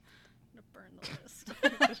the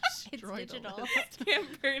list. It's Destroy the digital. list.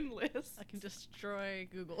 Can't burn list. I can destroy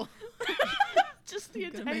Google. Just the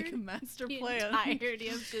I'm gonna make a entire. master The plan. entirety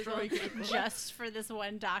of Google Destroy Google. just for this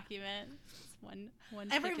one document. This one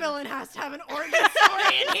Every particular- villain has to have an origin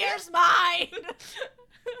story, and here's mine.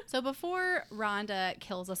 So before Rhonda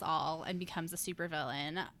kills us all and becomes a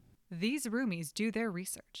supervillain, These roomies do their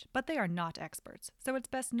research, but they are not experts, so it's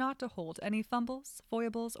best not to hold any fumbles,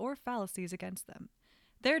 foibles, or fallacies against them.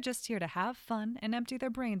 They're just here to have fun and empty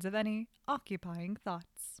their brains of any occupying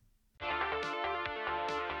thoughts.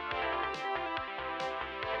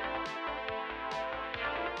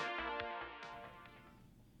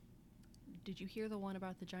 Did you hear the one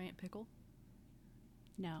about the giant pickle?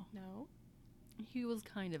 no. No. He was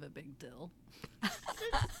kind of a big deal.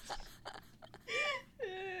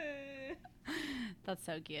 That's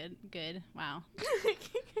so good. Good. Wow.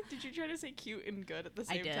 Did you try to say cute and good at the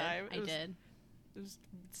I same did. time? I did. It was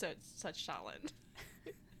such talent.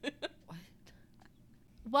 What?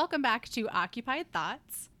 Welcome back to Occupied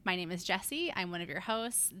Thoughts. My name is Jessie. I'm one of your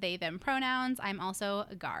hosts. They, them pronouns. I'm also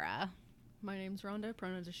Gara. My name's Rhonda,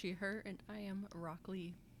 pronouns are she, her, and I am Rock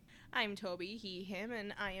Lee. I'm Toby, he, him,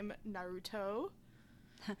 and I am Naruto.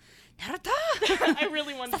 Naruto! I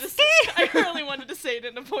really wanted to say it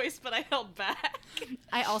in a voice, but I held back.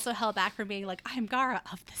 I also held back from being like, I'm Gara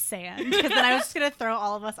of the Sand. Because then I was just going to throw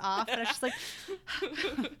all of us off. And I was just like,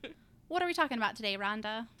 what are we talking about today,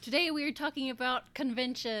 Rhonda? Today we are talking about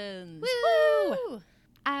conventions. Woo!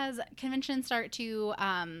 As conventions start to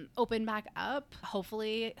open back up,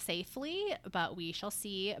 hopefully safely, but we shall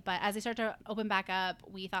see. But as they start to open back up,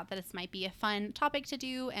 we thought that this might be a fun topic to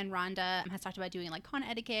do. And Rhonda has talked about doing like con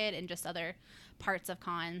etiquette and just other parts of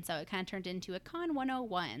con. So it kind of turned into a con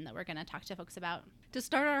 101 that we're going to talk to folks about. To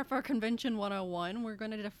start off our Convention 101, we're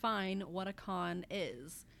going to define what a con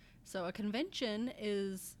is. So a convention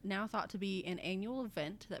is now thought to be an annual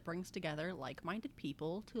event that brings together like-minded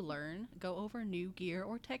people to learn, go over new gear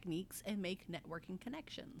or techniques, and make networking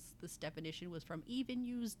connections. This definition was from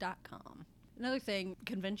evenews.com. Another thing,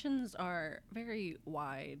 conventions are very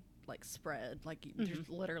wide, like spread. Like there's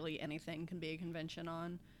literally anything can be a convention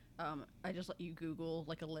on. I just let you Google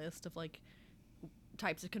like a list of like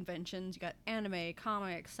types of conventions. You got anime,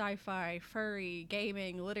 comics, sci-fi, furry,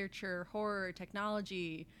 gaming, literature, horror,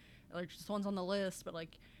 technology. Like just ones on the list, but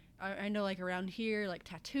like I know like around here like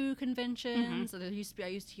tattoo conventions. So there used to be, I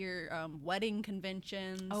used to hear wedding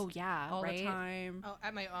conventions. Oh, yeah, all right? the time. Oh,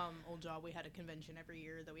 at my old job, we had a convention every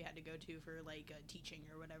year that we had to go to for like teaching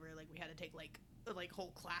or whatever. Like we had to take like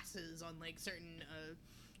whole classes on like certain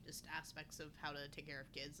just aspects of how to take care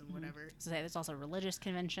of kids and whatever. So there's also religious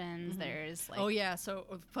conventions. There's like, Oh yeah, so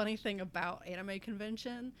a funny thing about anime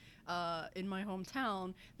convention, in my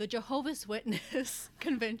hometown, the Jehovah's Witness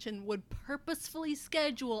convention would purposefully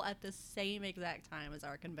schedule at the same exact time as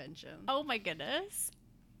our convention. oh my goodness.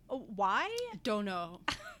 Oh, why? Don't know.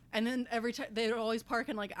 And then every time they would always park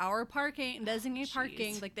in like our parking, designated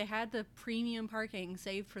parking. jeez. Like they had the premium parking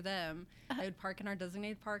saved for them. They would park in our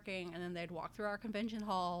designated parking, and then they'd walk through our convention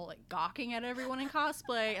hall, like gawking at everyone in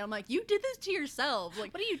cosplay. And I'm like, you did this to yourself.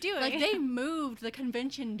 Like, What are you doing? like they moved the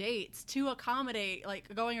convention dates to accommodate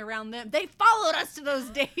like going around them. They followed us to those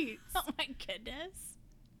dates. Oh my goodness.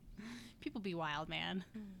 People be wild, man.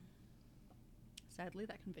 Sadly,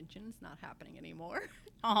 that convention is not happening anymore.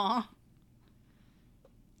 Aw.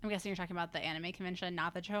 I'm guessing you're talking about the anime convention,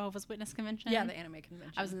 not the Jehovah's Witness convention? Yeah, the anime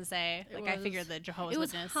convention. I was going to say, It I figured was- the Jehovah's It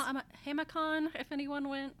was Witness. Hamacon, if anyone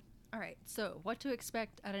went. All right, so what to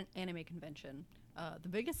expect at an anime convention? The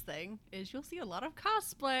biggest thing is you'll see a lot of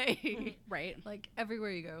cosplay. Right. Like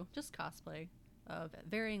everywhere you go, just cosplay of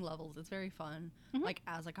varying levels. It's very fun. Like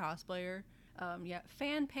as a cosplayer. Yeah,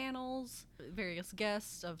 fan panels, various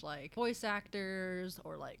guests of like voice actors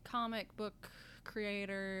or like comic book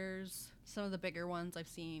creators. Some of the bigger ones I've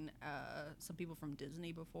seen some people from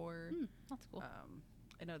Disney before. That's cool.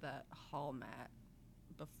 I know that Hall Mat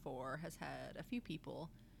before has had a few people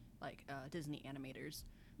like Disney animators.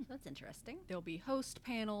 So that's interesting. There'll be host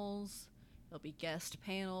panels. There'll be guest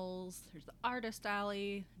panels. There's the artist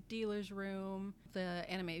alley, dealer's room, the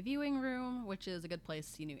anime viewing room, which is a good place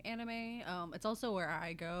to see new anime. It's also where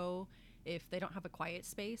I go if they don't have a quiet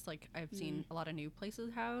space. Like I've seen a lot of new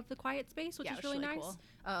places have the quiet space, which Yeah, is which really is really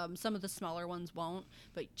nice. Some of the smaller ones won't,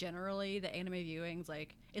 but generally the anime viewings,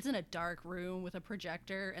 like it's in a dark room with a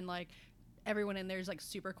projector and like everyone in there is like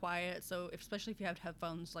super quiet. So especially if you have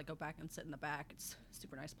headphones, like go back and sit in the back. It's a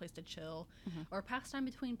super nice place to chill or pass time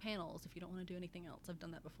between panels if you don't want to do anything else. I've done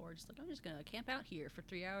that before. Just like, I'm just going to camp out here for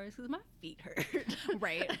 3 hours because my feet hurt.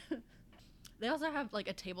 Right. They also have like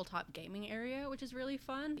a tabletop gaming area, which is really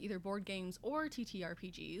fun, either board games or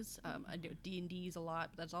TTRPGs. I do D&Ds a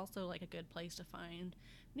lot, but that's also like a good place to find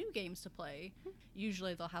new games to play.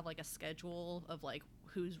 Usually they'll have like a schedule of like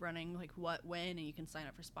who's running like what when, and you can sign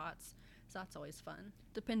up for spots. So that's always fun.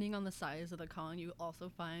 Depending on the size of the con, you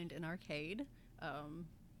also find an arcade.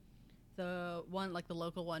 The one, like the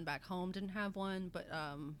local one back home didn't have one, but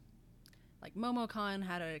like MomoCon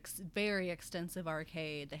had a very extensive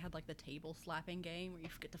arcade. They had like the table slapping game where you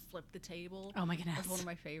get to flip the table. Oh my goodness. That's one of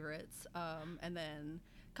my favorites. And then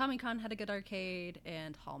Comic-Con had a good arcade,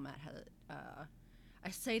 and Hallmat had I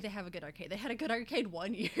say they have a good arcade. They had a good arcade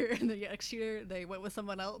one year, and the next year they went with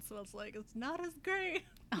someone else, and I was like, it's not as great.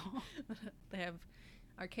 Oh. They have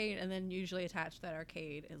arcade, and then usually attached to that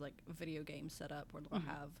arcade is like a video game setup where they'll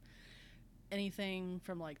have anything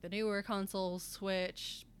from like the newer consoles,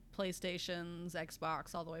 Switch, PlayStations,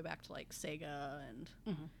 Xbox, all the way back to like Sega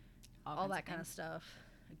and all that kind of stuff.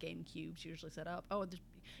 GameCube's usually set up. Oh, there's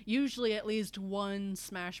usually at least one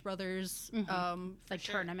Smash Brothers like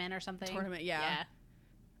tournament or something. Tournament, yeah.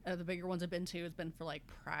 The bigger ones I've been to has been for like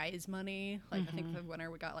prize money. Like I think the winner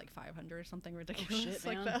we got like 500 or something ridiculous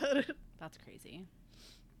like that. That's crazy.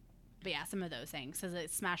 But yeah, some of those things. So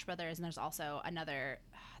it's Smash Brothers, and there's also another.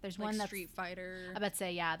 There's like one that's Street Fighter. I bet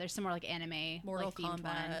say there's some more like anime, Mortal like, themed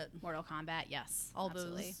Kombat. one. Mortal Kombat, yes, All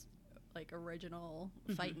absolutely. those like original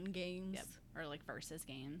fighting games. Yep, or like versus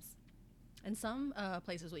games. And some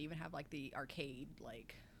places will even have like the arcade,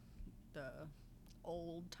 like the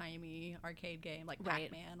old-timey arcade game, like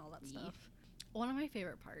Right. Pac-Man, all that stuff. One of my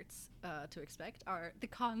favorite parts to expect are the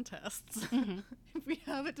contests. If we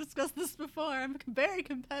haven't discussed this before, I'm a very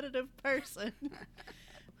competitive person.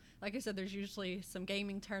 Like I said, there's usually some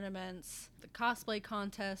gaming tournaments. The cosplay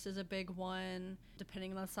contest is a big one.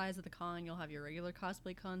 Depending on the size of the con, you'll have your regular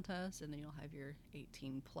cosplay contest, and then you'll have your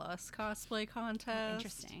 18-plus cosplay contest.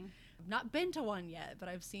 Interesting. I've not been to one yet, but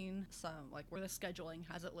I've seen some, like, where the scheduling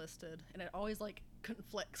has it listed, and it always, like,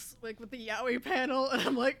 conflicts, like, with the yaoi panel, and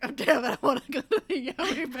I'm like, oh, damn it, I want to go to the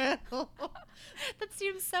yaoi panel. That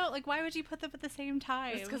seems so, like, why would you put them at the same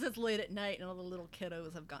time? It's because it's late at night, and all the little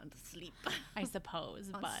kiddos have gone to sleep. I suppose,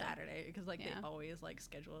 On but Saturday, because, like, yeah. they always, like,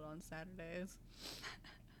 schedule it on Saturdays.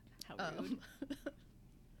 how rude.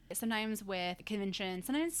 Sometimes with conventions,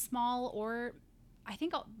 sometimes small or I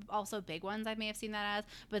think also big ones I may have seen that as,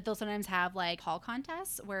 but they'll sometimes have like hall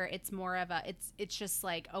contests where it's more of a it's just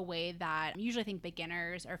like a way that usually I think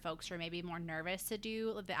beginners or folks who are maybe more nervous to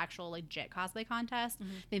do the actual legit cosplay contest,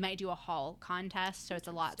 they might do a hall contest, so it's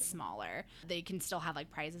a lot smaller. They can still have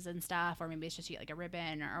like prizes and stuff, or maybe it's just you get like a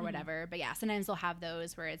ribbon or whatever. But yeah, sometimes they'll have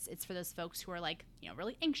those where it's for those folks who are like, you know,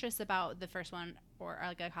 really anxious about the first one or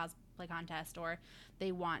like a cosplay contest, or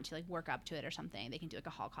they want to like work up to it or something. They can do like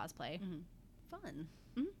a hall cosplay. Fun.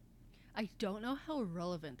 I don't know how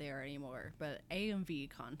relevant they are anymore, but AMV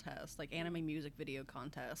contests, like anime music video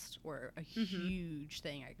contests, were a huge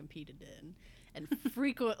thing I competed in and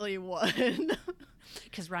frequently won.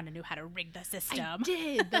 Because Rhonda knew how to rig the system. I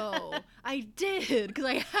did, though. I did, because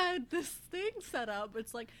I had this thing set up.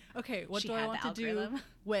 It's like, okay, what She do I had want the to do? algorithm.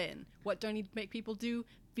 When? What do I need to make people do?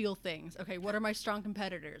 Feel things. Okay, what are my strong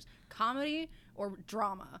competitors? Comedy or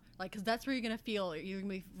drama? Like, because that's where you're going to feel. You're going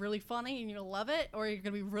to be really funny and you're going to love it, or you're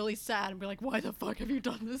going to be really sad and be like, why the fuck have you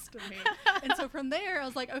done this to me? And so from there, I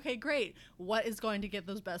was like, okay, great. What is going to get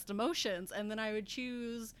those best emotions? And then I would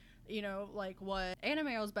choose, you know, like what anime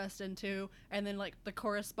I was best into, and then like the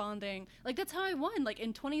corresponding, like that's how I won. Like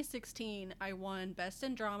in 2016, I won best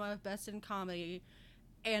in drama, best in comedy,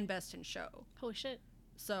 and best in show. Holy shit.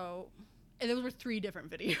 So, and those were 3 different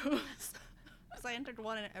videos. Because I entered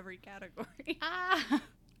one in every category. I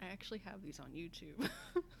actually have these on YouTube.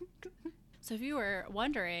 So if you were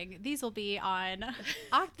wondering, these will be on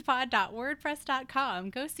octopod.wordpress.com.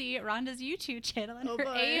 Go see Rhonda's YouTube channel and Oh, her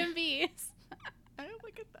boy. AMVs. I have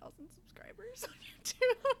like 1,000 subscribers on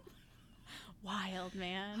YouTube. Wild,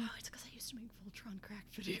 man. Oh, it's because I used to make Voltron crack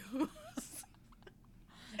videos.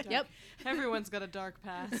 Yep. Everyone's got a dark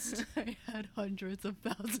past. I had hundreds of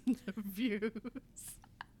thousands of views.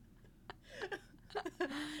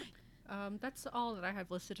 That's all that I have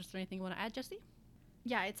listed. Is there anything you want to add, Jesse?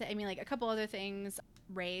 Yeah, I mean, like a couple other things.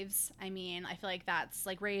 Raves. I mean, I feel like that's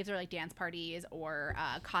like raves or like dance parties or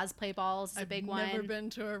cosplay balls is a big one. I've never been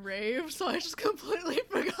to a rave, so I just completely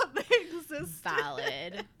forgot they existed.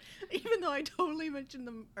 Valid. Even though I totally mentioned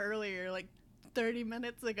them earlier, like 30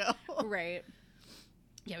 minutes ago. Right.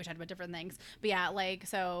 Yeah, we talked about different things. But yeah, like,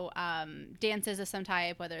 so dances of some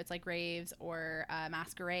type, whether it's like raves or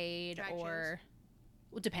masquerade Drag or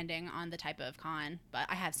depending on the type of con. But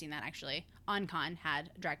I have seen that actually. On con had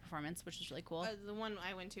drag performance, which was really cool. The one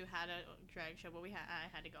I went to had a drag show, but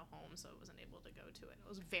I had to go home, so I wasn't able to go to it. I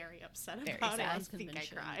was very upset Very about sad. it. I Last think I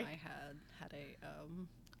convention, cried. I had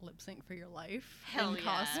a lip sync for your life Hell in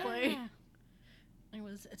yeah. cosplay. Yeah. I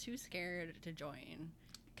was too scared to join.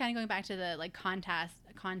 Kind of going back to the like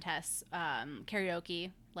contests,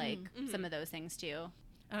 karaoke, like some of those things too.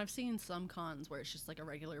 And I've seen some cons where it's just like a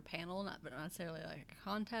regular panel, not necessarily like a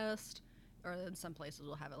contest. Or then some places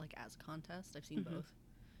will have it like as a contest. I've seen both.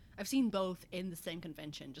 I've seen both in the same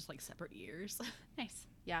convention, just like separate years. Nice.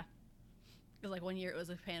 Yeah. Because like one year it was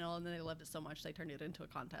a panel, and then they loved it so much they turned it into a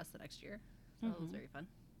contest the next year. So it was very fun.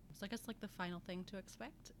 So I guess like the final thing to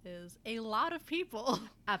expect is a lot of people,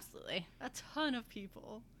 Absolutely. a ton of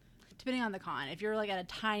people. Depending on the con. If you're like at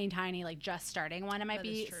a tiny, like just starting one, it might That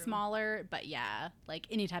is be true. smaller. But yeah, like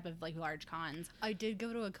any type of like large cons. I did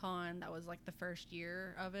go to a con that was like the first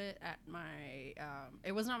year of it at my.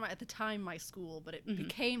 It was not at the time my school, but it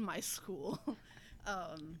became my school.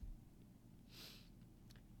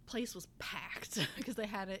 Place was packed because they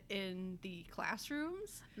had it in the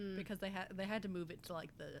classrooms because they had to move it to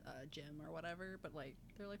like the gym or whatever. But like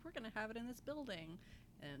they're like, we're gonna have it in this building,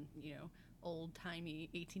 and you know, old timey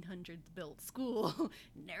 1800s built school,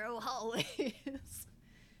 narrow hallways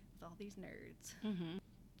with all these nerds.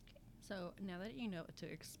 So now that you know what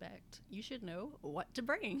to expect, you should know what to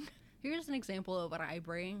bring. Here's an example of what I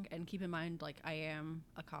bring, and keep in mind, like, I am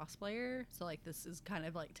a cosplayer, so like this is kind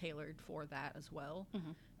of like tailored for that as well.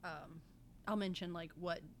 I'll mention like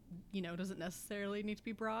what, you know, doesn't necessarily need to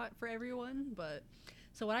be brought for everyone, but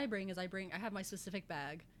so what I bring is I have my specific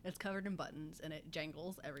bag. It's covered in buttons and it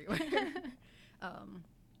jangles everywhere.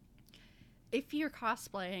 If you're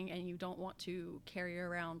cosplaying and you don't want to carry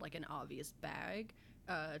around like an obvious bag,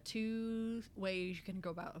 two ways you can go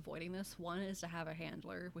about avoiding this. One is to have a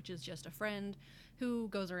handler, which is just a friend who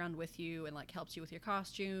goes around with you and like helps you with your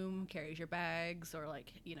costume, carries your bags, or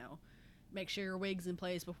like, you know, make sure your wig's in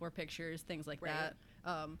place before pictures, things like that.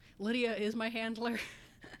 Lydia is my handler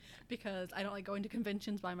because I don't like going to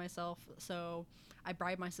conventions by myself, so I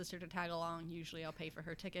bribe my sister to tag along. Usually I'll pay for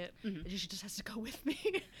her ticket. She just has to go with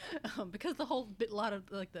me because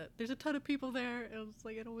there's a ton of people there, and it's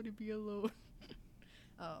like I don't want to be alone.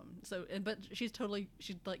 But she's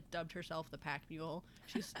like dubbed herself the pack mule.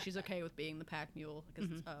 She's okay with being the pack mule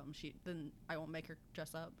because then I won't make her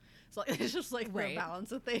dress up. So like, it's just like the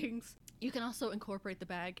balance of things. You can also incorporate the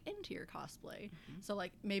bag into your cosplay. So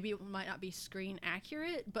like maybe it might not be screen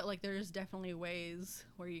accurate, but like there's definitely ways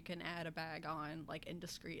where you can add a bag on like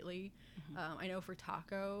indiscreetly. I know for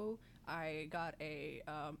Taco, I got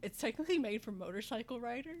it's technically made for motorcycle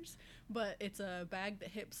riders, but it's a bag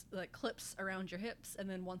that clips around your hips and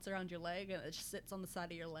then once around your leg, and it just sits on the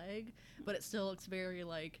side of your leg, but it still looks very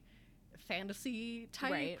like fantasy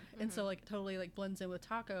type, and so like totally like blends in with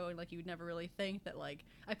Taco, and like you would never really think that like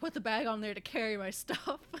I put the bag on there to carry my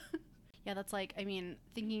stuff. Yeah, that's like, I mean,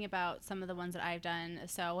 thinking about some of the ones that I've done.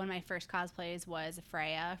 So one of my first cosplays was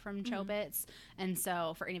Freya from Chobits. And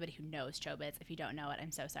so for anybody who knows Chobits, if you don't know it,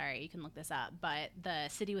 I'm so sorry. You can look this up. But the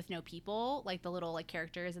city with no people, like the little like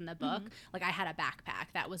characters in the book, like I had a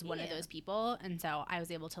backpack that was one of those people. And so I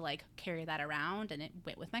was able to like carry that around, and it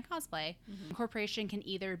went with my cosplay. Incorporation can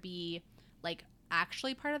either be like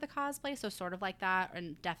actually part of the cosplay, so sort of like that,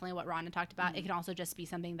 and definitely what Rhonda talked about. It can also just be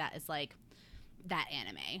something that is like that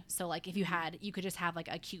anime. So like if you could just have like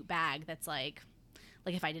a cute bag that's like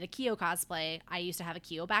if I did a Kyo cosplay, I used to have a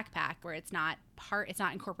Kyo backpack where it's not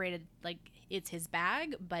incorporated, like it's his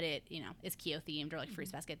bag, but it, you know, is Kyo themed or like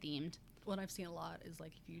Fruits Basket themed. What I've seen a lot is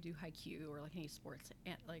like if you do Haikyuu or like any sports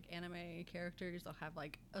like anime characters, they'll have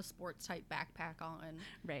like a sports type backpack on,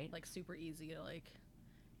 like super easy to like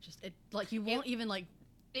just it like you won't even like.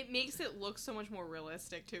 It makes it look so much more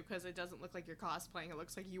realistic too, because it doesn't look like you're cosplaying. It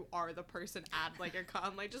looks like you are the person at like a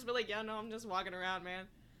con. Like just be like, yeah, no, I'm just walking around, man.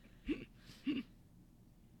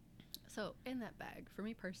 So in that bag, for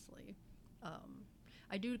me personally,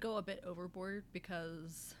 I do go a bit overboard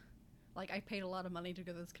because like I paid a lot of money to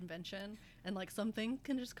go to this convention, and like something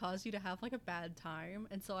can just cause you to have like a bad time,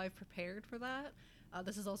 and so I've prepared for that.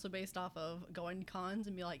 This is also based off of going to cons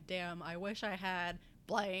and be like, damn, I wish I had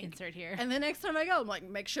blank. Insert here. And the next time I go, I'm like,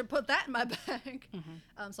 make sure to put that in my bag.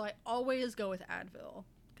 So I always go with Advil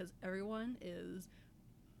because everyone is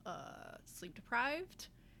sleep deprived,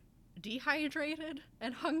 dehydrated,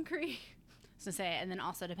 and hungry. So say, and then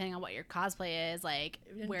also depending on what your cosplay is, like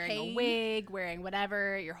In wearing pain. a wig, wearing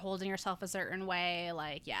whatever, you're holding yourself a certain way,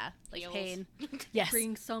 like like Heels. pain. Yes.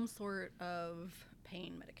 Bring some sort of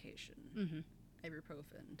pain medication.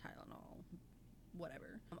 Ibuprofen, Tylenol,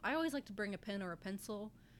 whatever. I always like to bring a pen or a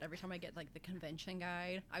pencil. Every time I get like the convention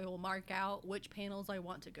guide, I will mark out which panels I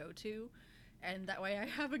want to go to. And that way I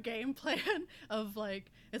have a game plan of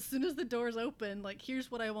like, as soon as the doors open, like,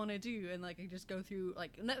 here's what I want to do. And like, I just go through,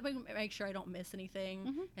 like, and that make sure I don't miss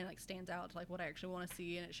anything. And like stands out to like what I actually want to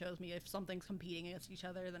see. And it shows me if something's competing against each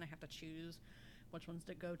other, then I have to choose which ones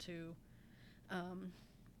to go to.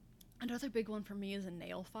 Another big one for me is a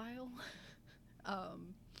nail file.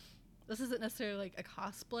 This isn't necessarily like a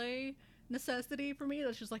cosplay necessity for me.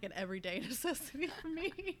 That's just like an everyday necessity for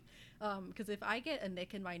me. Because if I get a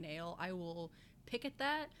nick in my nail, I will pick at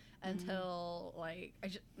that until like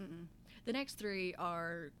the next three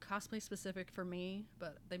are cosplay specific for me,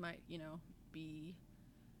 but they might, you know, be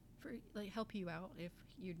for like help you out if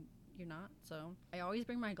you're not. So I always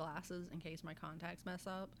bring my glasses in case my contacts mess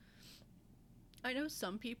up. I know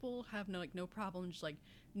some people have no problem just like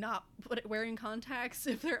not wearing contacts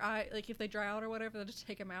if their eye, like if they dry out or whatever, they'll just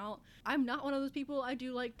take them out. I'm not one of those people. I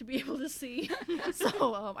do like to be able to see.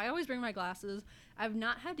 So I always bring my glasses. I've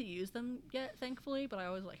not had to use them yet, thankfully, but I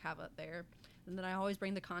always like have it there. And then I always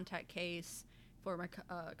bring the contact case for my,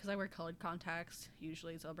 because I wear colored contacts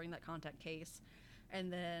usually, so I'll bring that contact case.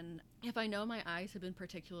 And then if I know my eyes have been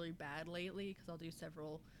particularly bad lately, because I'll do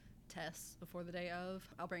several tests before the day of,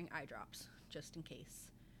 I'll bring eye drops just in case,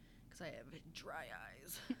 because I have dry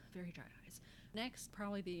eyes. Very dry eyes. Next,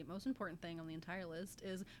 probably the most important thing on the entire list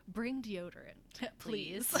is bring deodorant,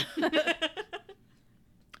 please.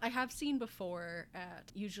 I have seen before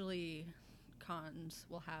at usually cons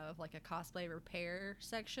will have like a cosplay repair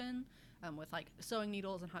section with like sewing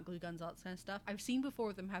needles and hot glue guns, all that kind of stuff. I've seen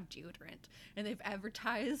before them have deodorant, and they've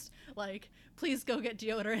advertised like, please go get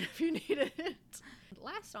deodorant if you need it.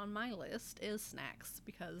 Last on my list is snacks,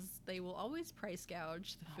 because they will always price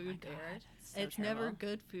gouge the food there. It's never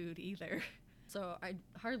good food either. So I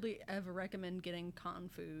hardly ever recommend getting con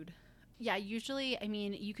food. Yeah, usually, I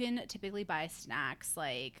mean, you can typically buy snacks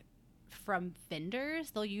like from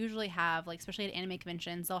vendors. They'll usually have like, especially at anime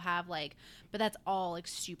conventions, they'll have like, but that's all like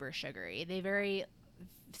super sugary. They very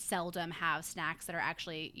seldom have snacks that are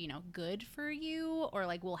actually, you know, good for you or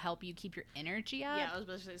like will help you keep your energy up. Yeah, I was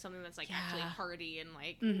supposed to say something that's like actually hearty and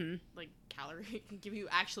like like calorie can give you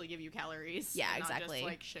calories. Yeah, not exactly. Just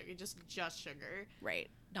like sugar, just sugar. Right.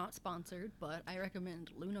 Not sponsored, but I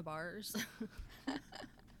recommend Luna bars.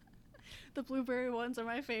 The blueberry ones are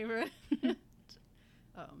my favorite.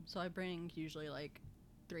 So I bring usually like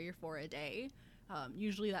 3 or 4 a day.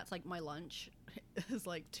 Usually that's like my lunch is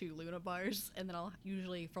like 2 Luna bars, and then I'll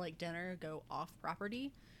usually for like dinner go off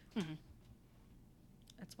property.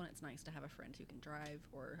 That's when it's nice to have a friend who can drive,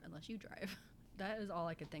 or unless you drive. That is all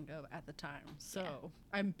I could think of at the time. So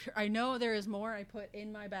I know there is more I put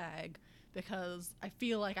in my bag, because I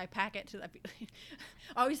feel like I pack it to that.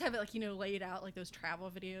 I always have it like, you know, laid out like those travel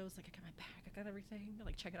videos. Like I got my bag, I got everything. I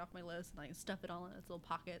like check it off my list, and I stuff it all in its little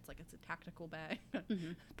pockets like it's a tactical bag.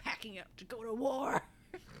 Packing up to go to war.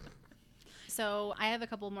 So I have a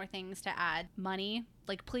couple more things to add. Money,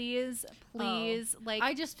 like please, like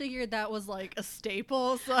I just figured that was like a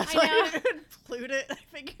staple, so that's why I didn't include it. I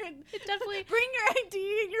figured it definitely bring your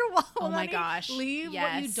ID and your wallet. Oh my gosh, leave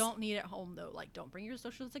what you yes. don't need at home though. Like don't bring your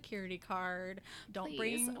social security card. Don't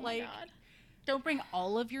Please. bring Oh my like. God. Don't bring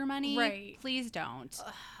all of your money. Right. Please don't.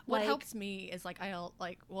 What Like- helps me is like I'll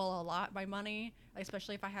like allot my money,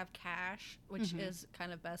 especially if I have cash, which is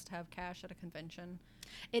kind of best to have cash at a convention.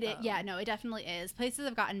 It definitely is. Places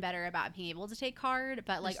have gotten better about being able to take card,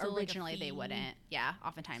 but like still, like, a originally they fee. wouldn't. Yeah,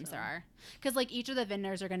 oftentimes So. there are. Because like each of the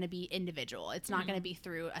vendors are going to be individual. It's not going to be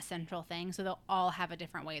through a central thing. So they'll all have a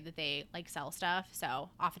different way that they like sell stuff. So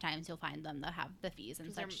oftentimes you'll find them that have the fees and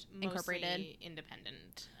 'Cause they're such mostly incorporated.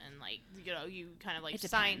 independent, and like, you know, you kind of like It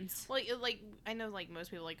sign. depends. Well, like I know like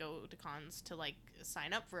most people like go to cons to like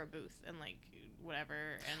sign up for a booth and like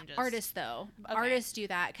whatever, and just Artists though, Okay. artists do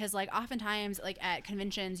that because like oftentimes like at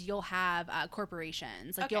conventions you'll have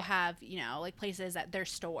corporations, like you'll Okay. have, you know, like places that their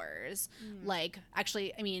stores, like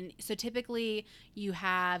actually I mean, so typically you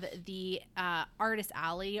have the artist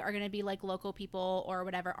alley are going to be like local people or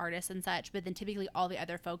whatever, artists and such, but then typically all the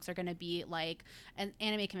other folks are going to be like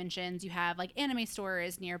anime conventions. You have like anime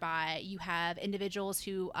stores nearby, you have individuals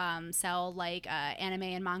who sell like anime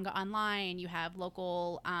and manga online, you have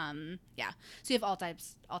local so you have all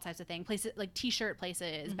types of things, places like t-shirt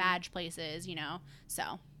places, badge places, you know,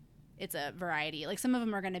 so it's a variety. Like some of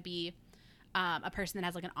them are going to be a person that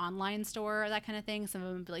has like an online store or that kind of thing. Some of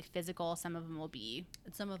them will be like physical, some of them will be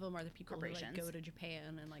And some of them are the people who like Corporations. go to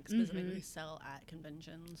Japan and like specifically sell at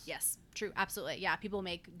conventions. yes, true, absolutely, yeah, people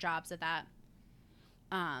make jobs at that.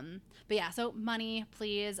 But yeah, so money,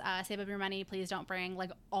 please save up your money. Please don't bring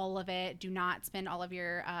like all of it. Do not spend all of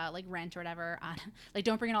your like rent or whatever on like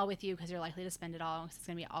don't bring it all with you because you're likely to spend it all. 'Cause it's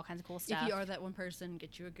gonna be all kinds of cool stuff. If you are that one person,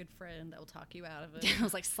 get you a good friend that will talk you out of it. I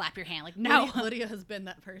was like slap your hand like no. Lydia has been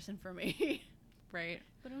that person for me. Right.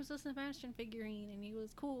 But it was a Sebastian figurine and he was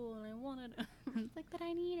cool and I wanted it. It's like, but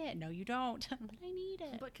I need it. No, you don't. But I need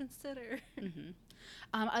it. But consider.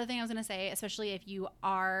 Other thing I was going to say, especially if you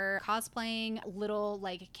are cosplaying little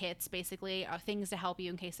like kits, basically things to help you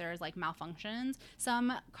in case there's like malfunctions.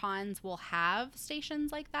 Some cons will have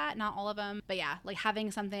stations like that, not all of them. But yeah, like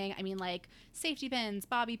having something, I mean like safety pins,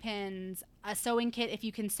 bobby pins, a sewing kit if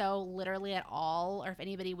you can sew literally at all, or if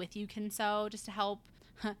anybody with you can sew just to help.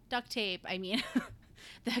 Duct tape, I mean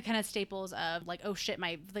the kind of staples of like, oh shit,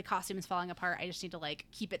 the costume is falling apart, I just need to like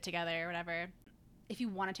keep it together or whatever. If you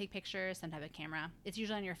want to take pictures, some type of camera, it's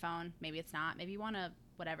usually on your phone, maybe it's not, maybe you want to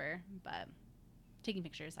whatever, but taking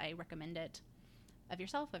pictures, I recommend it, of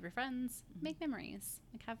yourself, of your friends. Make memories,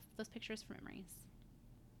 like have those pictures for memories.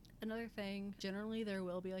 Another thing, generally there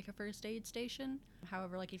will be like a first aid station.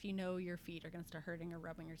 However, like if you know your feet are going to start hurting or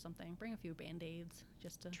rubbing or something, bring a few Band-Aids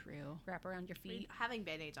just to True. wrap around your I mean, feet. having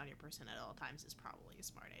band-aids on your person at all times is probably a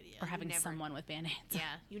smart idea. Or You having never- someone with Band-Aids. Yeah,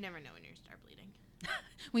 you never know when you start bleeding.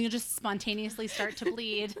 When you'll just spontaneously start to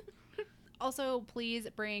bleed. Also, please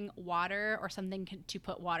bring water or something to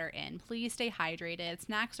put water in. Please stay hydrated.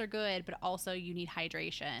 Snacks are good, but also you need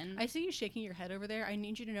hydration. I see you shaking your head over there. I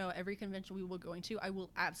need you to know every convention we will go into, I will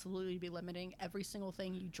absolutely be limiting every single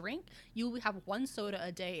thing you drink. You will have one soda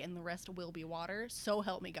a day and the rest will be water. So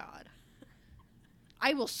help me God.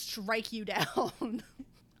 I will strike you down.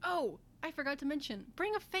 Oh, I forgot to mention,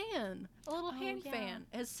 bring a fan. A little hand yeah. fan.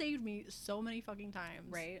 It has saved me so many fucking times.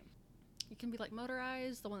 Right? It can be like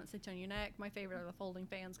motorized, the one that sits on your neck. My favorite are the folding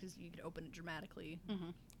fans because you can open it dramatically.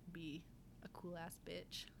 Mm-hmm. Be a cool ass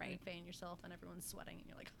bitch. Right. And fan yourself and everyone's sweating and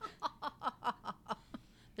you're like,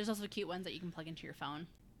 There's also cute ones that you can plug into your phone.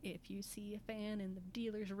 if you see a fan in the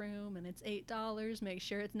dealer's room and it's $8, make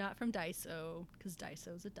sure it's not from Daiso because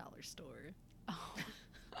Daiso's a dollar store. Oh.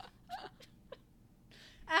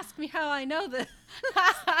 Ask me how I know this.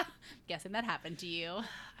 Guessing that happened to you.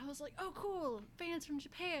 I was like, oh, cool, fans from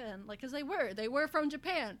Japan. Like, because they were from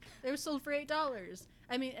Japan. They were sold for $8.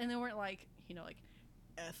 I mean, and they weren't like, you know, like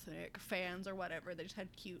ethnic fans or whatever. They just had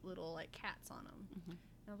cute little like cats on them. Mhm.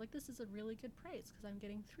 And I was like, this is a really good price because I'm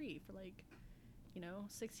getting 3 for like, you know,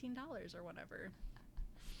 $16 or whatever.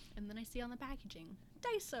 And then I see on the packaging,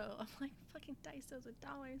 Daiso. I'm like, fucking Daiso's a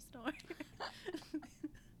dollar store.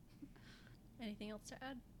 Anything else to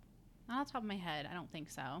add? Not off the top of my head, I don't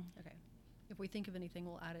think so. Okay. If we think of anything,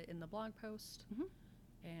 we'll add it in the blog post Mhm.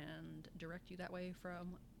 and direct you that way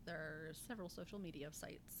from their several social media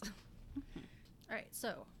sites. All right,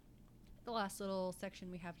 so the last little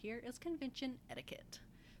section we have here is convention etiquette.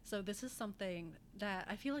 So this is something that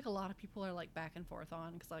I feel like a lot of people are like back and forth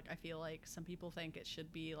on because like I feel like some people think it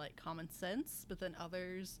should be like common sense, but then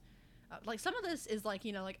others like some of this is like,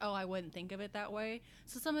 you know, like, oh, I wouldn't think of it that way.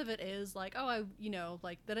 So some of it is like, oh, I, you know,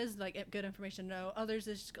 like that is like good information to know. Others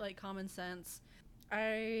is just like common sense.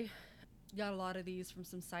 I got a lot of these from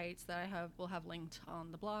some sites that will have linked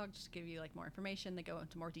on the blog just to give you like more information. They go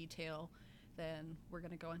into more detail than we're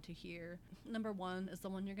going to go into here. Number 1 is the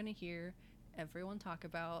one you're going to hear everyone talk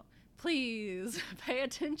about. Please pay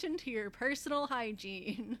attention to your personal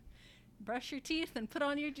hygiene. Brush your teeth and put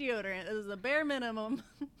on your deodorant. This is the bare minimum.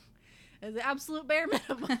 It's the absolute bare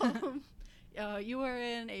minimum. You are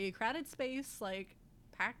in a crowded space, like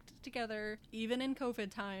packed together, even in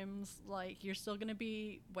COVID times. Like you're still gonna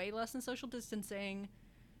be way less than social distancing.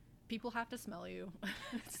 People have to smell you.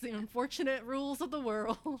 It's the unfortunate rules of the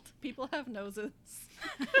world. People have noses.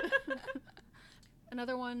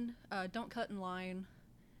 Another one, don't cut in line.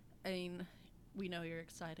 I mean, we know you're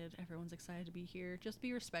excited. Everyone's excited to be here. Just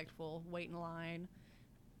be respectful. Wait in line.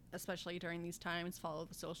 Especially during these times, follow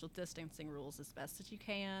the social distancing rules as best as you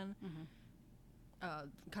can.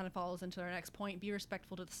 Kind of follows into our next point. Be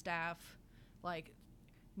respectful to the staff. Like,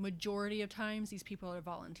 majority of times, these people are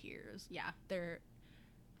volunteers. Yeah. They're,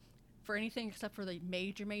 for anything except for the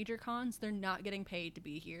major cons, they're not getting paid to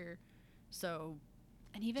be here. So,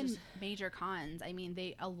 And even Just- major cons, I mean,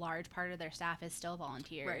 a large part of their staff is still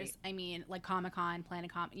volunteers. Right. I mean, like Comic-Con,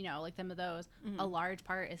 Planet-Com, you know, like some of those, a large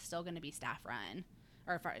part is still going to be staff run.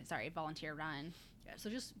 Or, volunteer run. yeah, so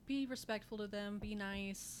just be respectful to them. Be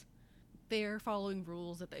nice. They're following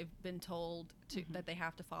rules that they've been told to that they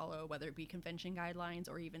have to follow, whether it be convention guidelines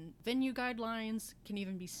or even venue guidelines, can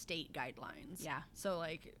even be state guidelines. Yeah. So,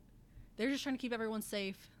 like, they're just trying to keep everyone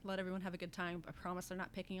safe, let everyone have a good time. I promise they're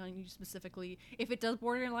not picking on you specifically. If it does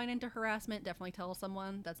borderline into harassment, definitely tell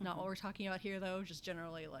someone. That's not what we're talking about here, though. Just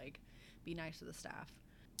generally, like, be nice to the staff.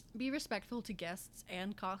 Be respectful to guests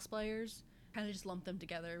and cosplayers. Kind of just lump them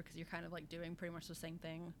together because you're kind of like doing pretty much the same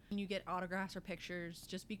thing. When you get autographs or pictures,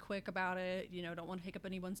 just be quick about it. You know, don't want to take up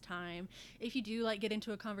anyone's time. If you do like get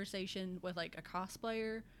into a conversation with like a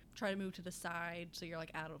cosplayer, try to move to the side so you're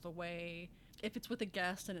like out of the way. If it's with a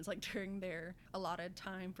guest and it's like during their allotted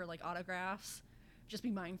time for like autographs, just be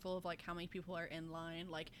mindful of like how many people are in line.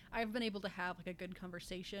 Like I've been able to have like a good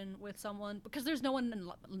conversation with someone because there's no one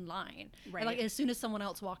in line. Right. And, like as soon as someone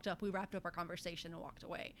else walked up, we wrapped up our conversation and walked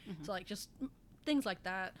away. So like just things like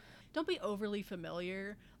that. Don't be overly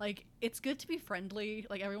familiar. Like it's good to be friendly.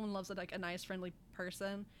 Like everyone loves a nice friendly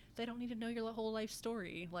person. They don't need to know your whole life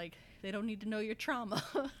story. Like they don't need to know your trauma.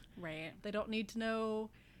 Right. They don't need to know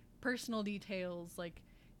personal details. Like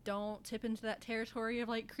don't tip into that territory of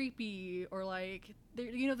like creepy or like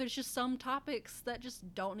there's just some topics that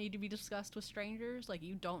just don't need to be discussed with strangers. Like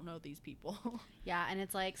you don't know these people. Yeah, and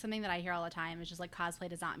it's like something that I hear all the time is just like cosplay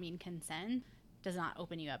does not mean consent, does not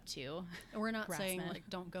open you up to. And we're not saying harassment. like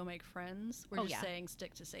don't go make friends. We're just saying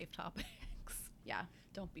stick to safe topics. Yeah.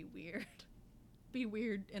 Don't be weird. Be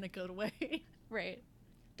weird in a good way. Right.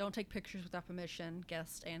 Don't take pictures without permission,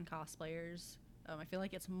 guests and cosplayers. I feel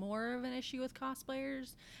like it's more of an issue with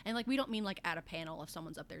cosplayers. And, like, we don't mean, like, at a panel if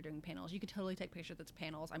someone's up there doing panels. You could totally take pictures that's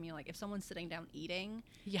panels. I mean, like, if someone's sitting down eating,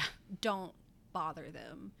 Yeah. don't bother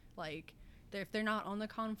them. Like, if they're not on the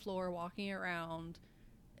con floor walking around,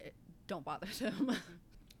 don't bother them.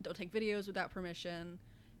 Don't take videos without permission.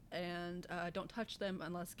 And don't touch them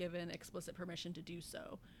unless given explicit permission to do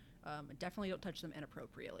so. Definitely don't touch them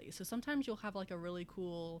inappropriately. So sometimes you'll have like a really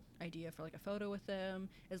cool idea for like a photo with them.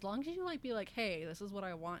 As long as you like be like, hey, this is what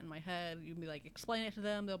I want in my head. You can be like, explain it to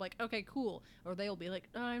them. They'll be like, okay, cool. Or they'll be like,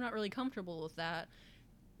 oh, I'm not really comfortable with that.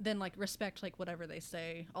 Then like respect like whatever they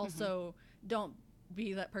say. Also, don't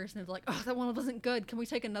be that person who's like, oh, that one wasn't good. Can we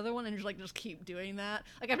take another one? And just keep doing that.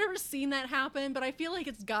 Like I've never seen that happen, but I feel like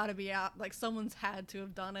it's got to be out. Like someone's had to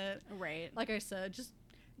have done it. Right. Like I said, just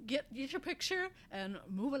get your picture and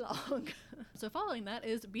move along. So following that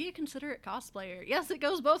is be a considerate cosplayer. Yes, it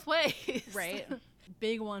goes both ways. Right.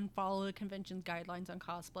 Big one, follow the convention's guidelines on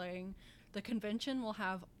cosplaying. The convention will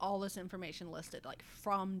have all this information listed like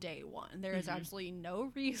from day one. There is absolutely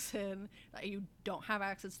no reason that you don't have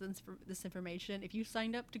access to this information. If you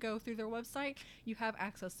signed up to go through their website, you have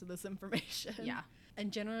access to this information. Yeah.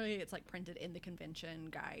 And generally it's like printed in the convention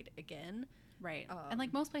guide again. Right. And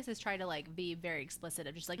like most places try to like be very explicit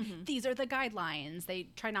of just like these are the guidelines. They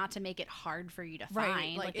try not to make it hard for you to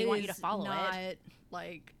find. Like they want you to follow not, it.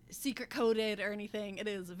 Like secret coded or anything. It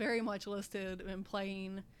is very much listed in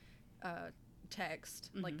plain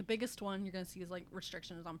text. Like the biggest one you're gonna see is like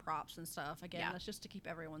restrictions on props and stuff. Again, that's just to keep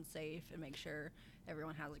everyone safe and make sure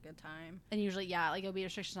everyone has a good time. And usually, yeah, like it'll be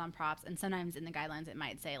restrictions on props, and sometimes in the guidelines it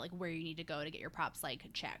might say like where you need to go to get your props like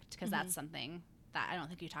checked, because that's something that I don't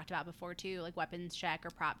think you talked about before too, like weapons check or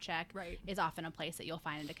prop check is often a place that you'll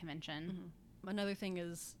find at a convention. Another thing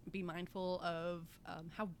is be mindful of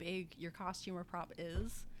how big your costume or prop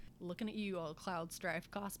is. Looking at you all Cloud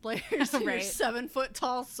Strife cosplayers, your 7 foot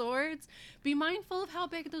tall swords. Be mindful of how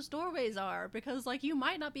big those doorways are, because like you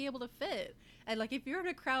might not be able to fit. And like if you're in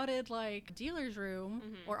a crowded like dealer's room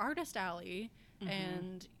or artist alley,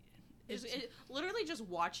 and literally just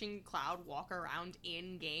watching Cloud walk around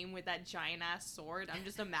in game with that giant ass sword, I'm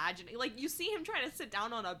just imagining like you see him trying to sit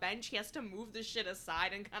down on a bench, he has to move the shit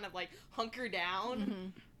aside and kind of like hunker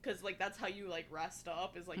down. Because, like, that's how you, like, rest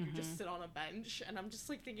up, is, like, you just sit on a bench. And I'm just,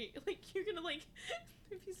 like, thinking, like, you're gonna, like,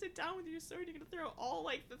 if you sit down with your sword, you're gonna throw all,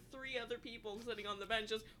 like, the 3 other people sitting on the bench,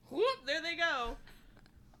 just, whoop, there they go.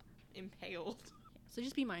 Impaled. So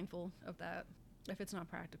just be mindful of that. If it's not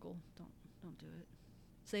practical, don't do it.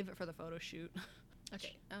 Save it for the photo shoot.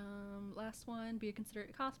 Okay, last one, be a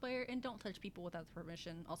considerate cosplayer, and don't touch people without the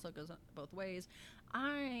permission. Also goes both ways.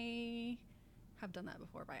 I have done that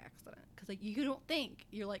before by accident, because like you don't think,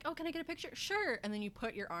 you're like, oh, can I get a picture? Sure. And then you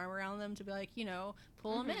put your arm around them to be like, you know,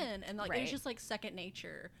 pull them in, and like it's just like second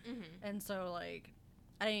nature. And so like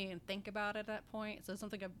I didn't even think about it at that point, so it's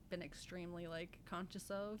something I've been extremely like conscious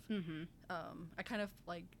of. I kind of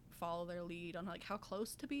like follow their lead on like how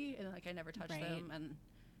close to be, and like I never touch them, and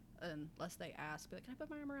unless they ask, be like, can I put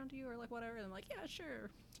my arm around you or like whatever, and I'm like, yeah, sure.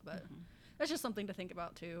 But that's just something to think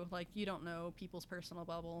about too. Like you don't know people's personal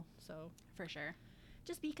bubble, so For sure.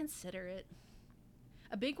 just be considerate.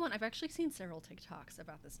 A big one, I've actually seen several TikToks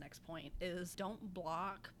about this next point, is don't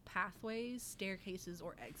block pathways, staircases,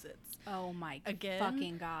 or exits. Oh my Again,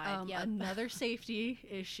 fucking god. Yep. Another safety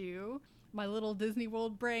issue. My little Disney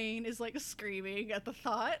World brain is like screaming at the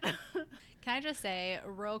thought. Can I just say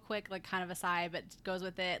real quick, like kind of aside, but goes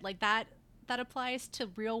with it, like that applies to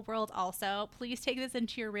real world also. Please take this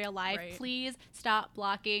into your real life. Right. Please stop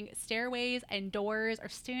blocking stairways and doors or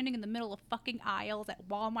standing in the middle of fucking aisles at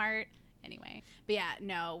Walmart. Anyway, but yeah,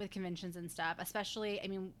 no, with conventions and stuff, especially, I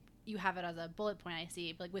mean, you have it as a bullet point I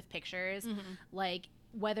see, but like with pictures, like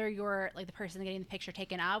whether you're like the person getting the picture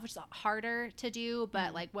taken of, which is harder to do,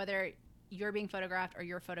 but like whether you're being photographed or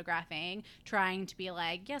you're photographing, trying to be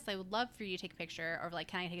like, yes, I would love for you to take a picture, or like,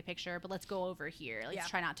 can I take a picture, but let's go over here. Like,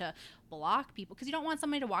 try not to block people, because you don't want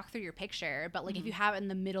somebody to walk through your picture, but like if you have it in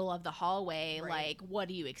the middle of the hallway, like what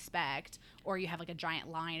do you expect? Or you have like a giant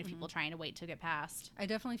line of people trying to wait to get past. I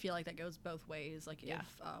definitely feel like that goes both ways. Like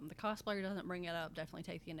if the cosplayer doesn't bring it up, definitely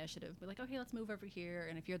take the initiative. Be like, okay, let's move over here.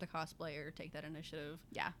 And if you're the cosplayer, take that initiative.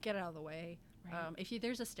 Yeah. Get it out of the way. Right. If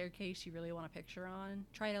there's a staircase you really want a picture on,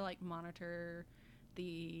 try to like monitor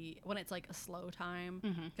when it's like a slow time,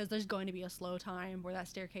 because there's going to be a slow time where that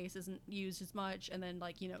staircase isn't used as much, and then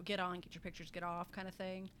like, you know, get on, get your pictures, get off kind of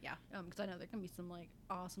thing. Yeah. Because I know there can be some like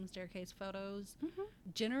awesome staircase photos.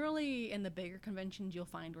 Generally in the bigger conventions you'll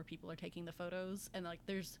find where people are taking the photos, and like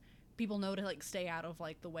there's people know to like stay out of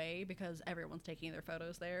like the way because everyone's taking their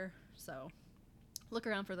photos there. So look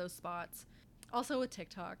around for those spots. Also with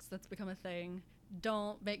TikToks, that's become a thing.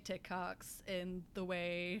 Don't make TikToks in the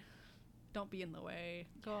way. Don't be in the way.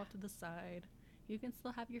 Go off to the side. You can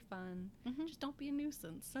still have your fun. Just don't be a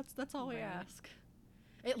nuisance. That's all we ask.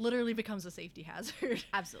 It literally becomes a safety hazard.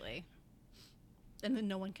 Absolutely. And then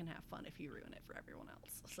no one can have fun if you ruin it for everyone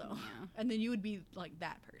else. So, and then you would be like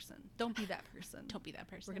that person. Don't be that person. Don't be that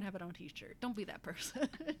person. We're gonna have it on a t-shirt. Don't be that person.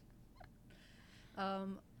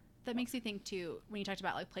 That makes me think too, when you talked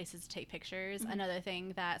about like places to take pictures, another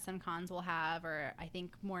thing that some cons will have, or I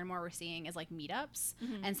think more and more we're seeing, is like meetups.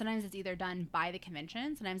 And sometimes it's either done by the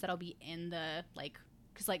convention, sometimes that'll be in the like,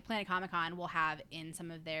 because like Planet Comic Con will have in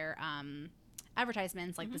some of their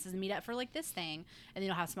advertisements like this is a meetup for like this thing, and then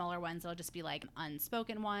you'll have smaller ones that'll just be like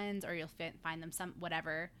unspoken ones, or you'll find them some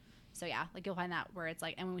whatever. So yeah, like you'll find that where it's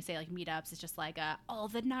like, and when we say like meetups, it's just like all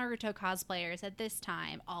the Naruto cosplayers at this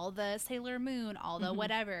time, all the Sailor Moon, all the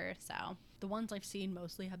whatever. So the ones I've seen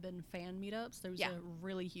mostly have been fan meetups. There was a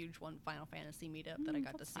really huge one, Final Fantasy meetup, that I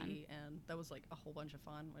got to see, and that was like a whole bunch of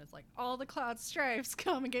fun. When it's like, all the Cloud Stripes,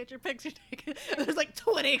 come and get your picture taken. There's like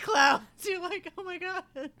 20 clouds. You're like, oh my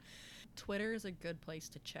god. Twitter is a good place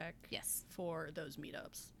to check for those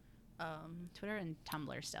meetups. Twitter and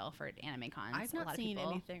Tumblr still for anime cons. I've not seen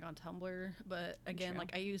anything on Tumblr, but again, like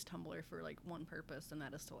I use Tumblr for like one purpose, and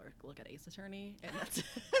that is to look at Ace Attorney, and that's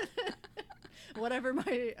whatever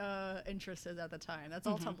my interest is at the time. That's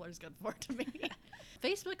all Tumblr's good for to me.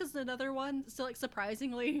 Facebook is another one, so like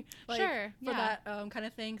surprisingly, like for that kind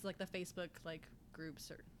of things, like the Facebook like groups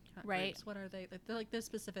or groups. What are they? Like, they're like this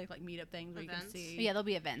specific like meetup things where you can see. Yeah, there'll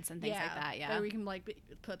be events and things like that. Yeah, where we can like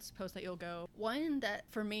post that you'll go. One that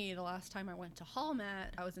for me, the last time I went to Hallmat,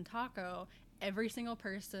 I was in Taco. Every single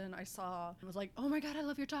person I saw was like, oh my god, I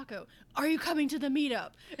love your taco. Are you coming to the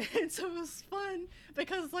meetup? And so it was fun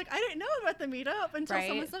because like I didn't know about the meetup until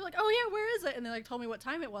someone said like, oh yeah, where is it? And they like told me what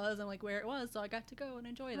time it was and like where it was, so I got to go and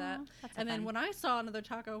enjoy that. And then when I saw another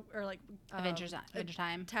taco or like Adventure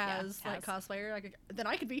Time Taz like cosplayer, like then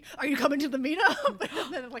I could be, are you coming to the meetup?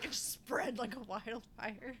 And then like it just spread like a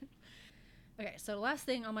wildfire. Okay, so last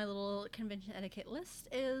thing on my little convention etiquette list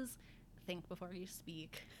is think before you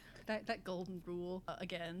speak. That golden rule.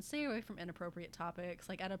 Again, stay away from inappropriate topics.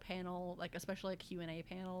 Like at a panel, like especially like Q&A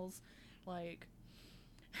panels, like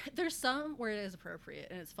there's some where it is appropriate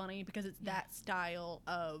and it's funny because it's that style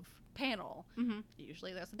of panel.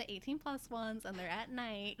 Usually those are the 18 plus ones and they're at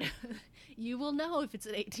night. You will know if it's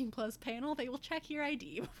an 18 plus panel. They will check your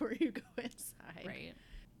ID before you go inside. Right.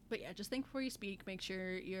 But yeah, just think before you speak. Make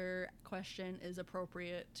sure your question is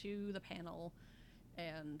appropriate to the panel,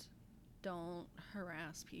 and don't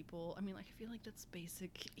harass people. I mean, like, I feel like that's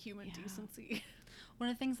basic human decency. One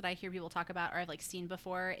of the things that I hear people talk about, or I've like seen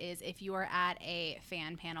before, is if you are at a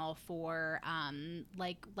fan panel for,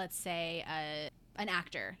 like, let's say an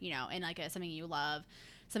actor, you know, and like something you love.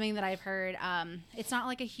 Something that I've heard, it's not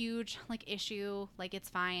like a huge like issue, like it's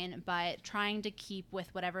fine, but trying to keep with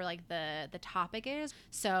whatever like the topic is.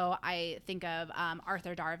 So I think of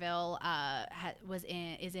Arthur Darvill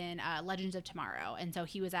is in Legends of Tomorrow, and so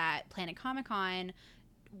he was at Planet Comic Con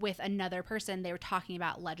with another person. They were talking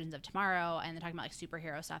about Legends of Tomorrow, and they're talking about like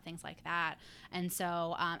superhero stuff, things like that. And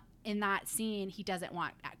so in that scene, he doesn't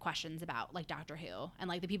want questions about like Doctor Who, and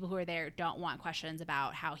like the people who are there don't want questions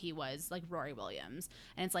about how he was like Rory Williams.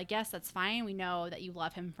 And it's like, yes, that's fine. We know that you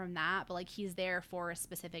love him from that, but like he's there for a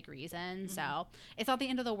specific reason. So it's not the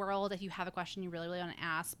end of the world if you have a question you really, really want to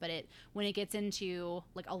ask. But when it gets into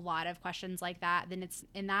like a lot of questions like that, then it's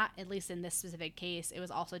in that, at least in this specific case, it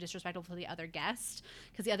was also disrespectful to the other guest,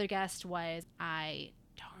 because the other guest was, I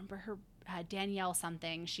don't remember her, Danielle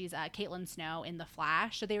something. She's Caitlin Snow in The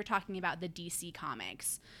Flash. So they were talking about the DC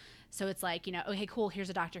comics. So it's like, you know, okay, cool, here's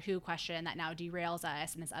a Doctor Who question that now derails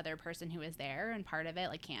us, and this other person who is there and part of it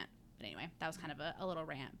like can't. But anyway, that was kind of a little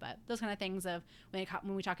rant. But those kind of things of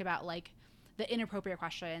when we talk about like the inappropriate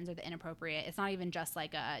questions or the inappropriate, it's not even just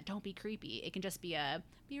like a don't be creepy. It can just be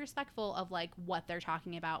be respectful of like what they're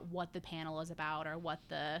talking about, what the panel is about, or what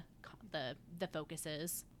the focus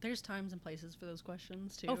is. There's times and places for those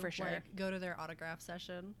questions too. Oh, for sure. Like, go to their autograph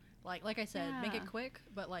session. Like I said, make it quick,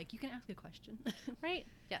 but like you can ask a question. Right?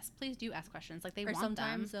 Yes, please do ask questions. Like they or want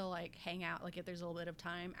sometimes them. they'll like hang out. Like if there's a little bit of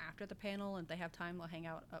time after the panel and they have time, they'll hang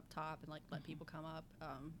out up top and like let people come up.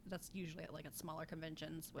 That's usually at like at smaller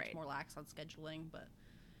conventions, which Right. more lax on scheduling, but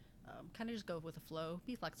kind of just go with the flow.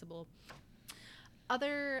 Be flexible.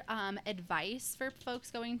 Other advice for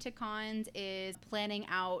folks going to cons is planning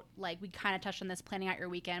out, like we kind of touched on this, planning out your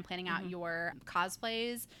weekend, planning out your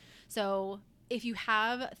cosplays. So if you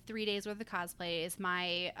have 3 days worth of cosplays,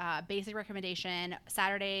 my basic recommendation,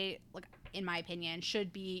 Saturday, like in my opinion,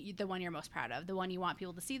 should be the one you're most proud of. The one you want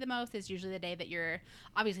people to see the most is usually the day that you're,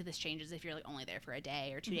 obviously this changes if you're like only there for a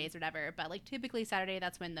day or 2 days or whatever, but like typically Saturday,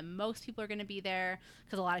 that's when the most people are going to be there,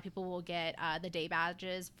 because a lot of people will get the day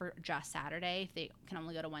badges for just Saturday if they can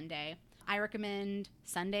only go to one day. I recommend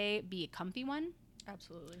Sunday be a comfy one.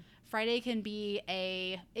 Absolutely. Friday can be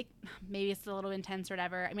maybe it's a little intense or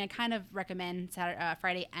whatever. I mean, I kind of recommend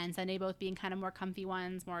Friday and Sunday both being kind of more comfy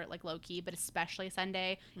ones, more like low key, but especially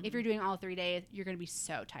Sunday. If you're doing all 3 days, you're going to be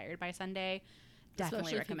so tired by Sunday.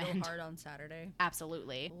 Definitely Especially recommend. if you go hard on Saturday.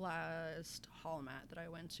 Absolutely. Last Hallmat that I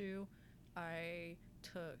went to, I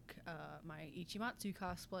took my Ichimatsu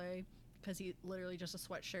cosplay, because he literally just a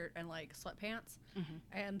sweatshirt and like sweatpants,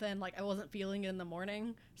 and then like I wasn't feeling it in the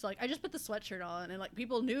morning, so like I just put the sweatshirt on, and like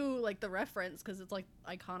people knew like the reference because it's like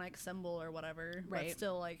iconic symbol or whatever, Right. but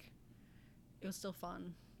still like it was still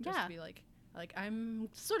fun just Yeah. to be like I'm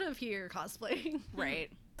sort of here cosplaying.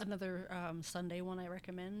 Right. Another Sunday one I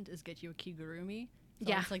recommend is get you a kigurumi. So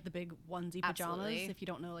Yeah. it's like the big onesie pajamas. Absolutely. If you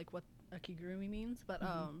don't know like what a kigurumi means, but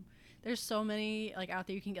there's so many like out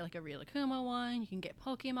there. You can get like a Real Akuma one. You can get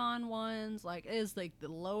Pokemon ones. Like it is like the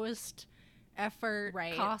lowest effort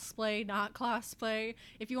Right. cosplay, not cosplay.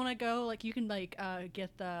 If you want to go, like you can like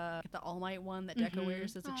get the All Might one that Deca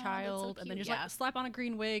wears as Aw, a that's so child, and then cute. just Yeah. like slap on a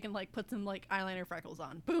green wig and like put some like eyeliner freckles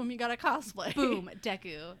on. Boom, you got a cosplay. Boom.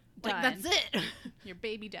 Deku. Like Done. that's it. Your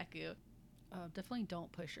baby Deku. Definitely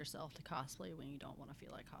don't push yourself to cosplay when you don't want to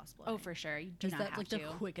feel like cosplay. Oh, for sure. You do Because not that's have like to.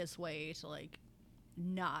 the quickest way to like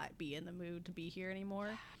not be in the mood to be here anymore.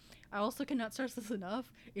 I also cannot stress this enough.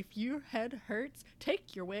 If your head hurts,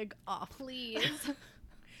 take your wig off. Please.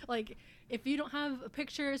 Like if you don't have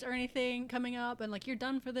pictures or anything coming up and like you're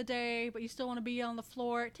done for the day but you still want to be on the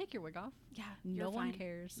floor, take your wig off. Yeah. No you're one fine.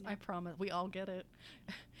 cares. No. I promise. We all get it.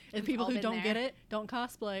 And We've people all who been don't get there. it don't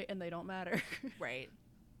cosplay and they don't matter. Right.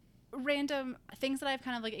 Random things that I've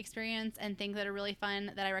kind of like experienced and things that are really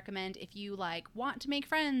fun that I recommend if you like want to make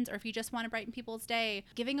friends or if you just want to brighten people's day.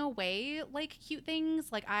 Giving away like cute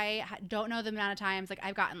things. Like I don't know the amount of times like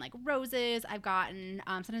I've gotten like roses. I've gotten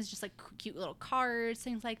sometimes just like cute little cards,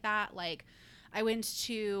 things like that. Like I went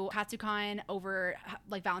to Katsucon over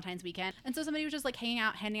like Valentine's weekend, and so somebody was just like hanging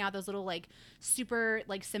out, handing out those little like super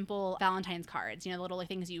like simple Valentine's cards. You know, the little like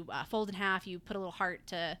things you fold in half, you put a little heart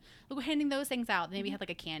to like handing those things out. Maybe had like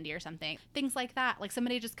a candy or something, things like that. Like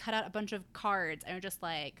somebody just cut out a bunch of cards and were just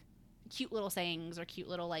like cute little sayings or cute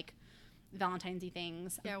little like Valentine's-y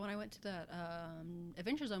things. Yeah, when I went to that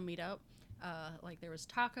Adventure Zone meetup, like there was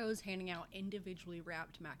tacos handing out individually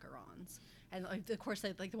wrapped macarons. And like, of course,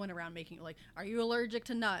 they went around making like, "Are you allergic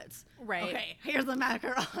to nuts?" Right. Okay, here's the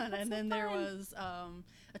macaron. And then there was a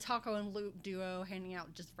taco and loop duo handing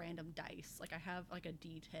out just random dice. Like I have like a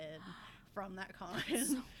D10 from that con.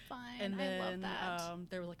 So fun. And then I love that.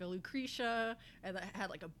 there was like a Lucretia, and that had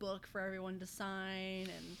like a book for everyone to sign,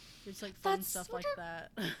 and just like fun That's stuff so like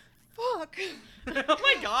that. Fuck. Oh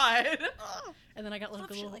my god. And then I got like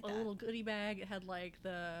Love a shit little, like a that. little goodie bag. It had like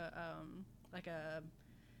the like a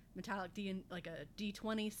metallic like a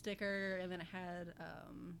D20 sticker, and then it had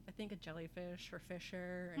I think a jellyfish for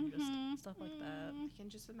Fisher and just stuff like that. I can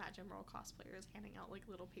just imagine Merle cosplayers handing out like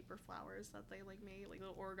little paper flowers that they like made, like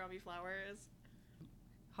little origami flowers.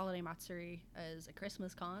 Holiday Matsuri is a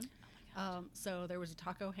Christmas con. So there was a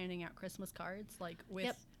taco handing out Christmas cards, like with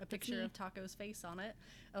Yep, a picture me. of Taco's face on it,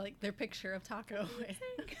 like their picture of Taco,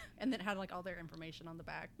 and then it had like all their information on the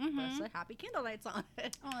back, plus a happy candle nights on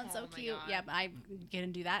it. Oh, that's Oh so my cute. God. Yeah, but I'm gonna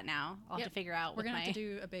do that now. I'll have Yep. to figure out. We're with gonna my... have to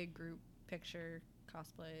do a big group picture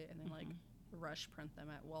cosplay, and then like rush print them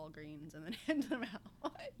at Walgreens, and then hand them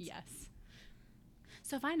out. Yes.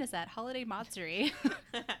 So find us at Holiday Matsuri.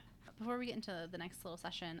 Before we get into the next little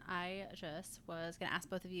session, I just was gonna ask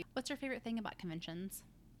both of you, what's your favorite thing about conventions?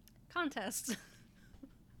 Contests.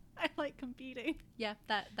 I like competing. Yeah,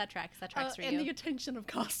 that tracks. That tracks for and you. the attention of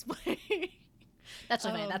cosplay. That's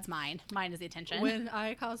what I meant. um, That's mine. Mine is the attention. When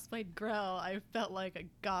I cosplayed Grell, I felt like a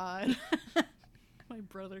god. My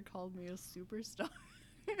brother called me a superstar.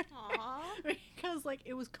 Aww. Because like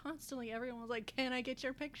it was constantly, everyone was like, "Can I get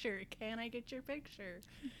your picture? Can I get your picture?"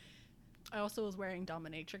 I also was wearing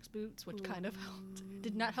dominatrix boots, which kind of helped.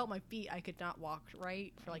 Did not help my feet. I could not walk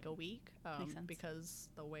right for like a week Makes sense. because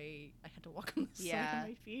the way I had to walk on the side Yeah. of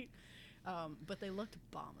my feet. But they looked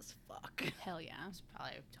bomb as fuck. Hell yeah. It's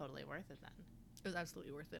probably totally worth it then. It was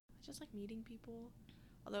absolutely worth it. I just like meeting people.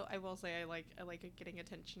 Although I will say I like getting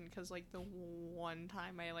attention because like the one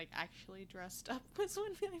time I like actually dressed up was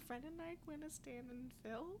when my friend and I went to Stan and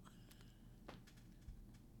Phil.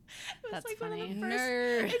 It was That's like one of funny. the first.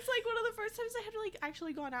 Nerd. It's like one of the first times I had like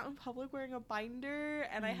actually gone out in public wearing a binder,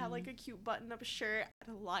 and I had like a cute button-up shirt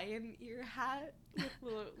and a lion ear hat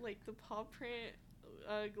with like the paw print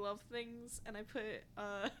glove things, and I put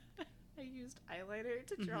I used eyeliner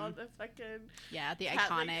to draw the fucking Yeah, the cat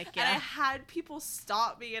thing, iconic. and I Yeah. had people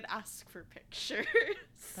stop me and ask for pictures.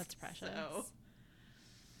 That's precious. So,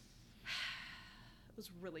 it was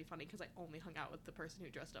really funny because I only hung out with the person who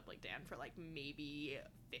dressed up like Dan for like maybe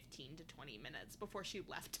 15 to 20 minutes before she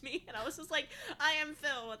left me, and I was just like, I am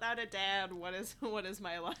Phil without a Dan. What is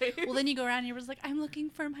my life? Well, then you go around and you're just like, I'm looking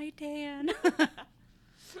for my Dan.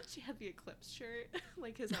 She had the Eclipse shirt,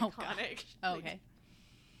 like his Oh, God. iconic. Oh, like, okay.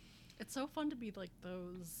 It's so fun to be like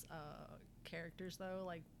those characters though,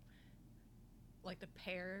 like the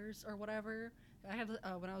pairs or whatever. I had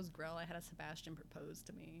when I was Grell, I had a Sebastian propose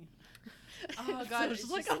to me. Oh, So God, it's it's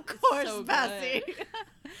like, just- of it's course, so Bessie. good.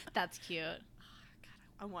 That's cute.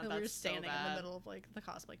 I want And that we were so standing in the bad. middle of like the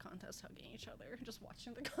cosplay contest, hugging each other, just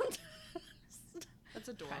watching the contest. That's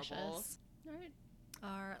adorable. Precious. All right.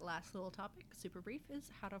 Our last little topic, super brief, is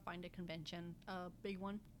how to find a convention. Big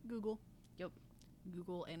one, Google. Yep.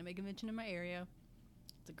 Google anime convention in my area.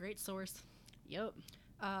 It's a great source. Yep.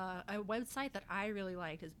 A website that I really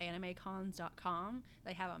liked is animecons.com.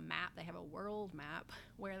 They have a map, they have a world map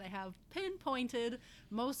where they have pinpointed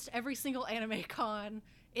most every single anime con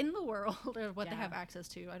in the world or what they Yeah. have access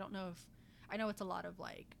to. I know it's a lot of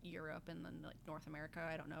like Europe and then like North America.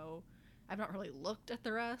 I don't know. I've not really looked at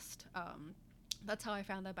the rest. That's how I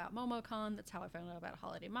found out about MomoCon. That's how I found out about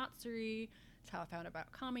Holiday Matsuri. That's how I found out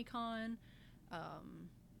about Comic-Con.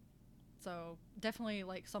 So definitely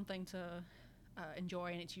like something to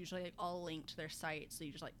enjoy, and it's usually like all linked to their site, so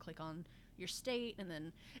you just like click on your state, and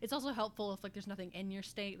then it's also helpful if like there's nothing in your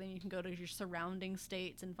state, then you can go to your surrounding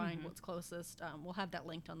states and find what's closest. We'll have that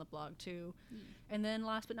linked on the blog too. And then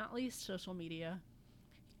last but not least, social media.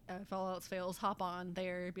 If all else fails, hop on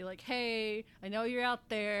there, be like, hey, I know you're out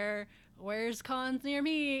there, where's cons near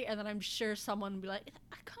me? And then I'm sure someone will be like,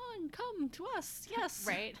 a con, come to us, yes.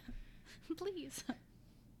 Right. Please.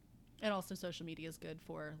 And also social media is good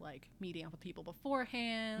for like meeting up with people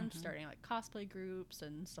beforehand, starting like cosplay groups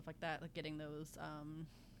and stuff like that, like getting those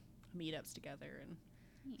meetups together and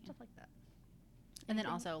stuff like that. And then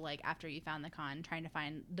also, like, after you found the con, trying to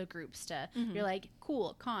find the groups to, Mhm. you're like,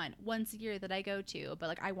 cool, con, once a year that I go to, but,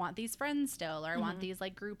 like, I want these friends still, or I want these,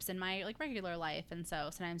 like, groups in my, like, regular life. And so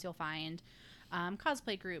sometimes you'll find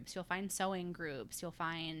cosplay groups, you'll find sewing groups, you'll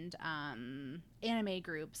find anime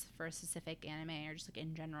groups for a specific anime, or just, like,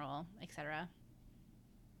 in general, etc.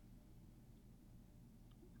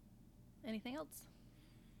 Anything else?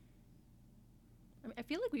 I mean, I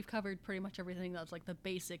feel like we've covered pretty much everything that's like the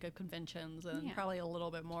basic of conventions and Yeah. probably a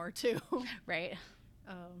little bit more too. Right?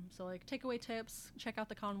 So like takeaway tips, check out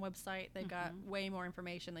the con website. They've got way more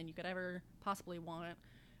information than you could ever possibly want.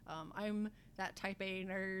 I'm that type A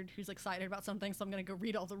nerd who's excited about something, so I'm gonna go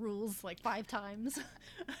read all the rules like 5 times.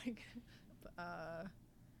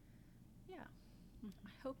 Yeah.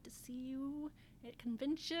 I hope to see you at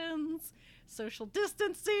conventions, social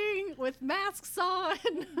distancing with masks on,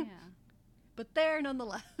 Yeah. but there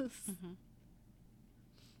nonetheless.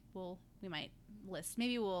 We might list,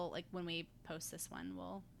 maybe we'll, like, when we post this one,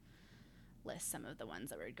 we'll list some of the ones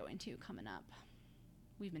that we're going to coming up.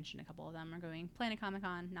 We've mentioned a couple of them. We're going Planet Comic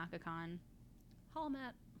Con, NakaCon, Holla,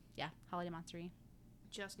 Matt. Yeah, Holiday Monstery.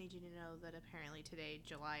 Just need you to know that apparently today,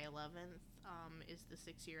 July 11th, is the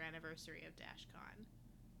 6-year anniversary of DashCon.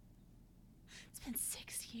 It's been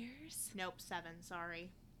 6 years. Nope, 7. Sorry.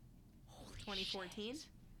 Holy 2014.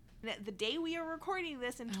 The day we are recording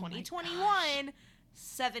this in Oh my 2021,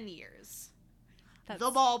 7 years. That's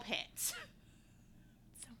The ball pit. so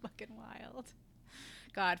fucking wild.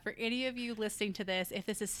 God, for any of you listening to this, if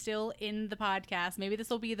this is still in the podcast, maybe this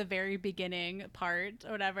will be the very beginning part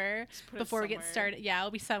or whatever put it before we get somewhere. started. Yeah,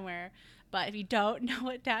 it'll be somewhere. But if you don't know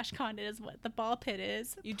what DashCon is, what the ball pit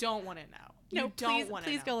is, You don't want to know. no, You don't please, want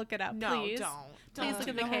to please know. go look it up. No, please. don't. Please look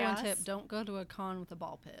at the number one chaos. tip, don't go to a con with a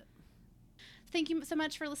ball pit. Thank you so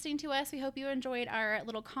much for listening to us. We hope you enjoyed our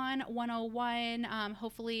little Con 101.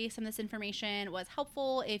 Hopefully some of this information was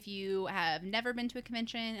helpful if you have never been to a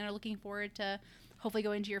convention and are looking forward to hopefully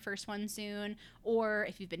going to your first one soon, or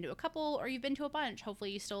if you've been to a couple or you've been to a bunch,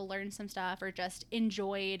 hopefully you still learned some stuff or just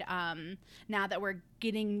enjoyed now that we're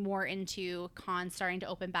getting more into cons starting to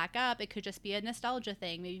open back up. It could just be a nostalgia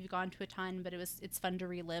thing. Maybe you've gone to a ton, but it's fun to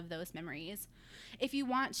relive those memories. If you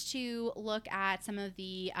want to look at some of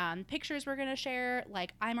the pictures we're going to share,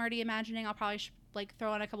 like I'm already imagining I'll probably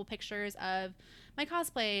throw on a couple pictures of my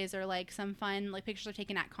cosplays or like some fun like pictures I've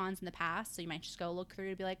taken at cons in the past. So you might just go look through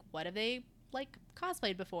and be like, what have they like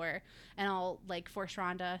cosplayed before? And I'll like force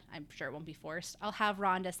Rhonda, I'm sure it won't be forced, I'll have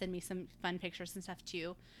Rhonda send me some fun pictures and stuff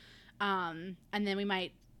too. And then we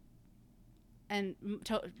might, and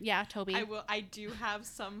Toby. I do have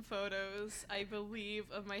some photos, I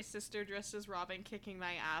believe, of my sister dressed as Robin kicking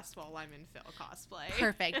my ass while I'm in Phil cosplay.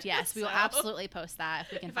 Perfect. Yes, we will So, absolutely post that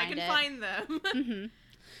if we can if find I can it. find them. Mm-hmm.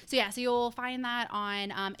 So you'll find that on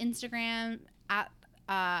Instagram at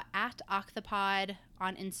Octopod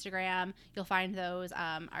on Instagram. You'll find those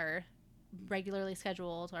our regularly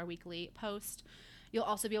scheduled, our weekly post. You'll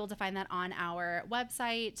also be able to find that on our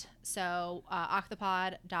website, so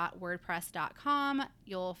octopod.wordpress.com.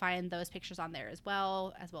 You'll find those pictures on there as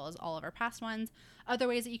well as all of our past ones. Other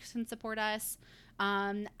ways that you can support us,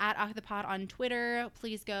 at Octopod on Twitter.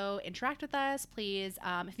 Please go interact with us. Please,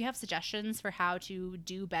 if you have suggestions for how to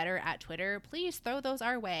do better at Twitter, please throw those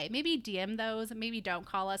our way. Maybe DM those. Maybe don't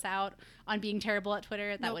call us out on being terrible at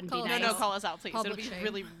Twitter. That Nope, wouldn't be call us nice. No, call us out, please. Public It'll be shame.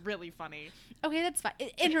 really, really funny. Okay, that's fine.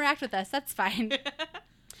 Interact with us. That's fine.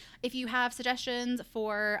 If you have suggestions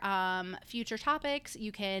for future topics,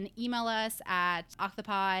 you can email us at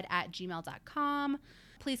octopod@gmail.com.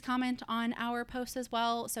 Please comment on our posts as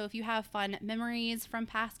well. So if you have fun memories from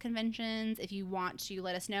past conventions, if you want to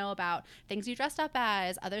let us know about things you dressed up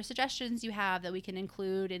as, other suggestions you have that we can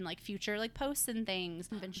include in like future like posts and things.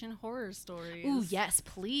 Convention horror stories. Ooh, yes,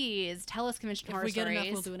 please. Tell us convention If horror we get stories.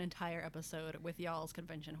 enough, we'll do an entire episode with y'all's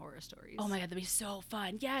convention horror stories. Oh my god, that'd be so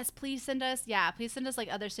fun. Yes, please send us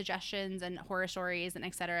like other suggestions and horror stories and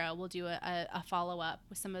etc. We'll do a follow-up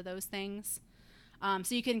with some of those things.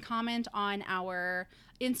 So you can comment on our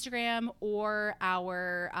Instagram or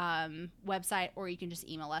our website, or you can just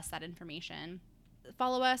email us that information.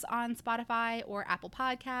 Follow us on Spotify or Apple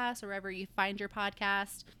Podcasts or wherever you find your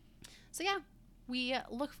podcast. So yeah, we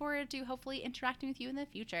look forward to hopefully interacting with you in the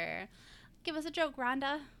future. Give us a joke,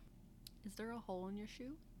 Rhonda. Is there a hole in your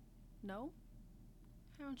shoe? No?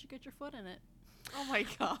 How don't you get your foot in it? Oh my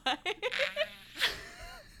god.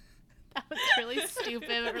 That was really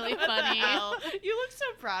stupid, but really What the funny. hell? You look so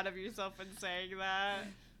proud of yourself in saying that.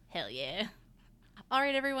 Hell yeah. All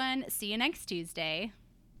right, everyone. See you next Tuesday.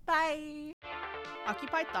 Bye.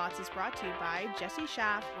 Occupied Thoughts is brought to you by Jesse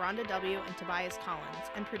Schaff, Rhonda W., and Tobias Collins,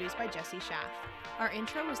 and produced by Jesse Schaff. Our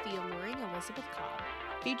intro was the alluring Elizabeth Cobb.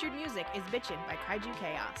 Featured music is Bitchin' by Kaiju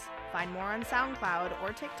Chaos. Find more on SoundCloud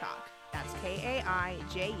or TikTok. That's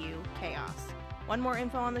KAIJU Chaos. Want more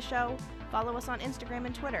info on the show? Follow us on Instagram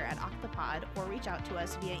and Twitter at Octopod, or reach out to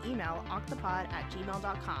us via email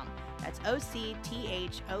octopod@gmail.com. That's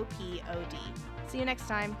OCTHOPOD. See you next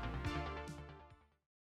time.